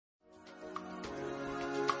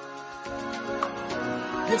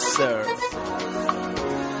Yes, sir.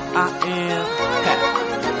 I am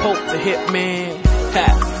Pope the Hitman.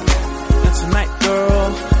 And tonight, girl,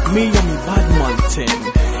 me and me bad mountain.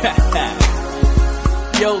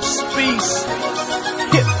 Yo, Speece.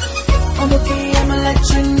 Hip. I'm okay, I'ma let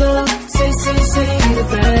you know. Say, you the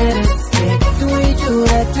baddest. Yeah, the way you do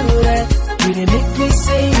that. You didn't make me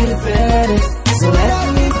say you the baddest. So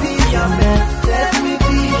let me be your man. Let me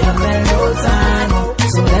be your man all time.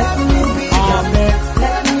 So let me be your man.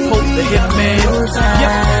 Let me Pope be the your man all Hitman.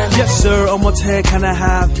 time. Yes, sir, I'm gonna tell, can I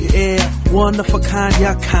have your ear? One of a kind,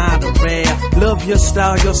 you're kinda rare. Love your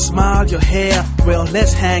style, your smile, your hair. Well,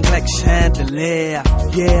 let's hang like chandelier.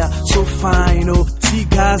 Yeah, so fine, you know. See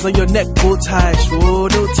guys on your neck, bow ties. Whoa,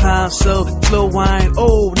 no time, so slow wine.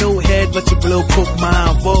 Oh, no head, but you blow cook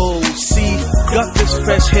mine. Whoa, see, got this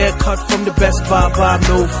fresh haircut from the best barber,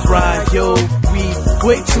 no fry. Yo, we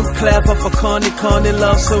way too clever for corny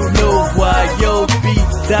love, so know why. Yo, be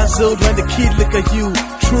dazzled when the kid look at you.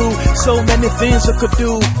 True, so many things I could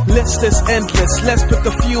do. List is endless. Let's pick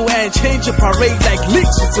a few and change your parade like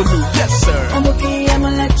leaks to new. Yes, sir. I'm okay, I'ma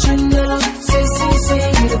let you know. Say,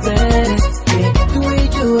 you the baddest. Yeah, the way you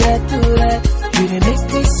do that. You didn't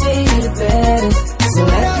make me say you the baddest. So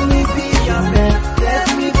let me be your man. Let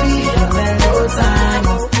me be your man all time.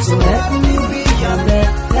 So let me be your man.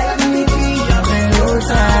 Let me be your man all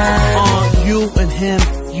time. You and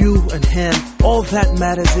him. All that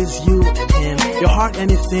matters is you and him. Your heart,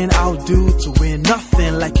 anything I'll do to win.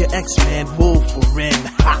 Nothing like your ex-man, Wolverine.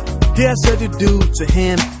 Ha! Here's what you do to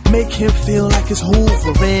him. Make him feel like his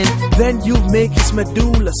Hooverin. Then you make his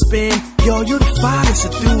medulla spin. Yo, you're the finest to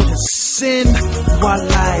do the sin. Why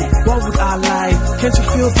lie? What would I lie? Can't you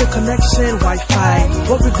feel the connection? Wi-Fi.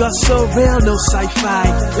 What we got so real, no sci-fi.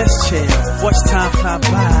 Let's chill, watch time fly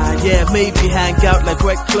by. Yeah, maybe hang out like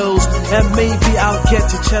wet clothes. And maybe I'll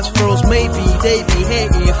get your chest froze. Maybe they be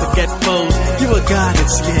hating and forget foes. You a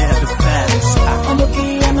goddess, yeah, the baddest. I'm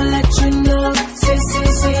okay, I'ma let you know. Say,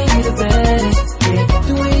 you the baddest. Yeah,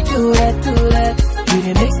 the way you do that. You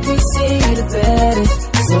didn't make me say you the baddest.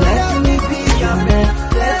 So let me be your man.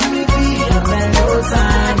 Let me be your man all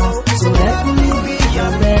time. So let me be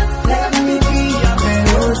your man. Let me be your man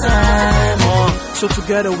all time. So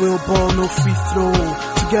together we'll ball, no free throw.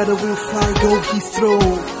 Together we'll fly, go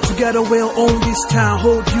Heathrow. Together we'll own this town,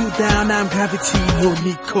 hold you down. I'm Gravity, no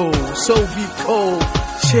Nico. So we cold,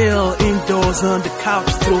 chill indoors on the couch,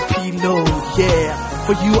 throw pillow. Yeah,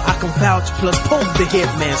 for you I can vouch. Plus Pope the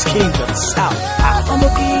Hitman's king of the South. I'm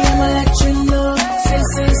okay, I'ma let you know.